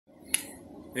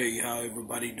Hey, how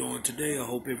everybody doing today? I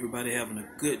hope everybody having a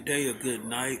good day, a good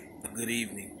night, a good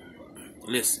evening.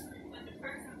 Listen,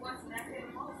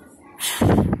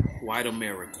 white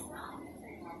America,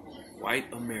 white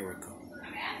America.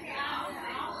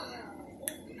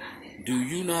 Do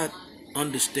you not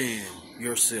understand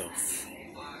yourself?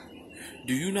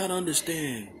 Do you not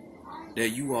understand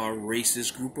that you are a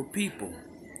racist group of people?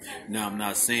 Now, I'm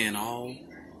not saying all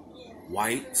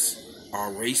whites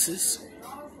are racist,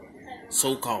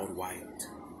 so-called white.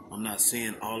 I'm not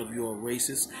saying all of you are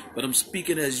racist, but I'm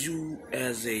speaking as you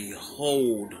as a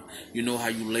whole. You know how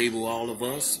you label all of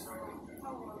us?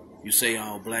 You say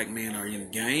all black men are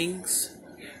in gangs.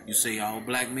 You say all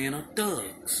black men are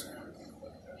thugs.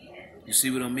 You see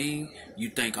what I mean? You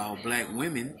think all black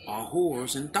women are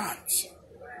whores and thoughts.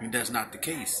 And that's not the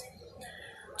case.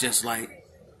 Just like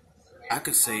I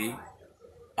could say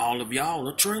all of y'all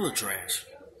are trailer trash.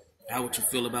 How would you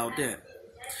feel about that?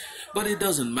 But it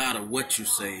doesn't matter what you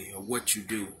say or what you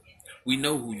do. We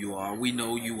know who you are. We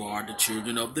know you are the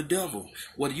children of the devil.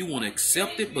 Whether you want to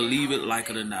accept it, believe it, like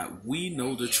it or not, we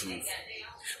know the truth.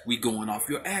 We going off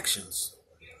your actions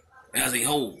as a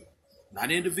whole,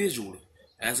 not individually,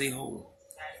 as a whole.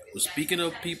 We're speaking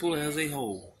of people as a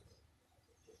whole.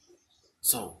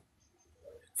 So,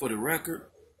 for the record,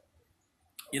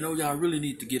 y'all really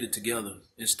need to get it together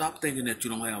and stop thinking that you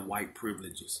don't have white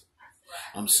privileges.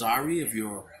 I'm sorry if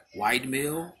you're white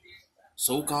male,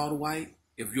 so-called white,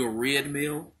 if you're red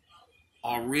male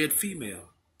or red female,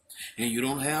 and you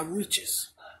don't have riches.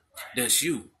 That's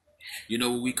you. You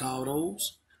know what we call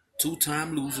those?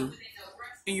 Two-time loser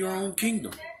in your own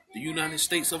kingdom, the United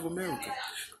States of America.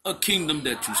 A kingdom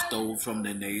that you stole from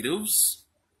the natives.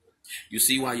 You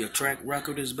see why your track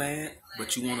record is bad,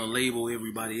 but you want to label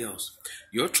everybody else.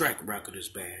 Your track record is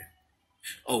bad.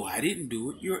 Oh, I didn't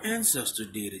do it. Your ancestor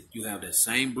did it. You have that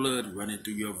same blood running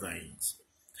through your veins.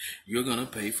 You're going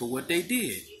to pay for what they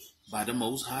did by the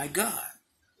Most High God.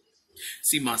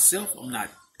 See, myself, I'm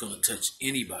not going to touch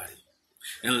anybody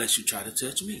unless you try to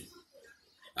touch me.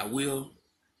 I will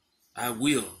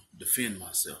defend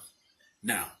myself.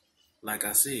 Now, like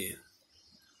I said,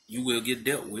 you will get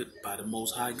dealt with by the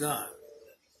Most High God.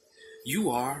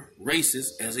 You are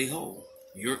racist as a whole.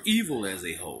 You're evil as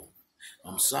a whole.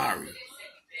 I'm sorry.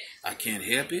 I can't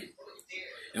help it.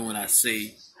 And when I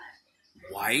say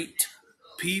white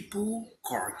people,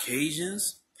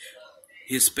 Caucasians,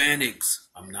 Hispanics,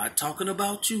 I'm not talking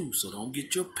about you, so don't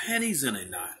get your panties in a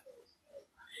knot.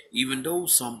 Even though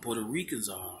some Puerto Ricans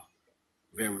are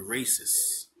very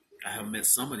racist. I have met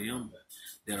some of them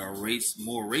that are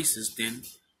more racist than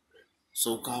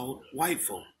so-called white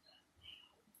folk.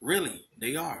 Really,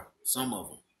 they are, some of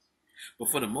them.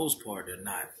 But for the most part, they're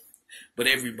not. But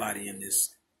everybody in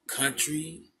this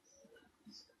country,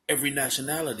 every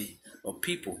nationality of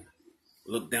people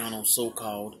look down on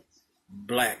so-called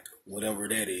black, whatever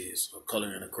that is, or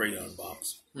color in a crayon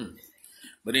box.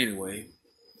 But anyway,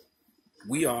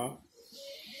 we are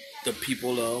the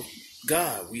people of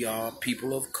God. We are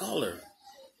people of color.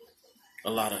 A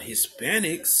lot of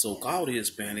Hispanics, so-called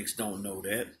Hispanics, don't know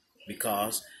that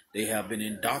because they have been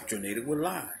indoctrinated with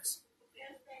lies.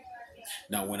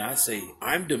 Now, when I say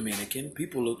I'm Dominican,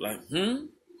 people look like,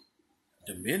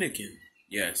 Dominican?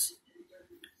 Yes.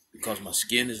 Because my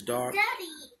skin is dark,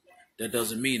 that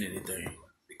doesn't mean anything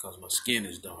because my skin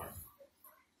is dark,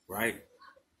 right?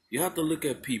 You have to look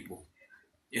at people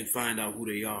and find out who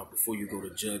they are before you go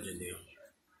to judging them.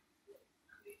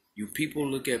 You people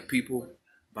look at people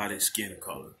by their skin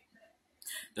color.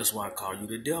 That's why I call you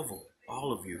the devil,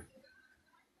 all of you.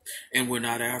 And we're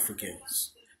not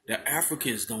Africans. The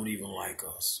Africans don't even like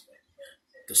us.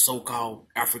 The so-called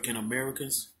African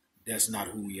Americans, that's not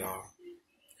who we are.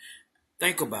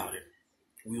 Think about it.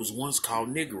 We was once called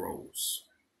Negroes.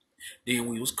 Then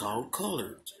we was called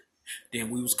colored. Then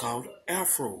we was called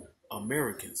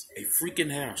Afro-Americans, a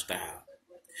freaking hairstyle.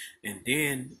 And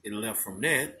then it left from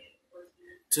that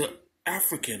to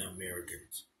African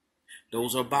Americans.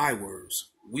 Those are bywords.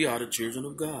 We are the children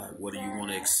of God. Whether you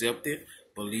want to accept it,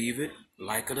 believe it,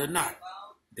 like it or not.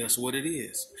 That's what it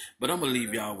is. But I'm going to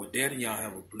leave y'all with that and y'all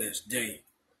have a blessed day.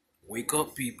 Wake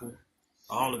up, people.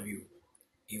 All of you.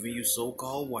 Even you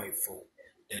so-called white folk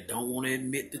that don't want to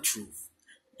admit the truth.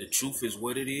 The truth is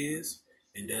what it is,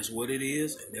 and that's what it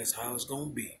is, and that's how it's going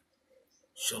to be.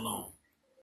 Shalom.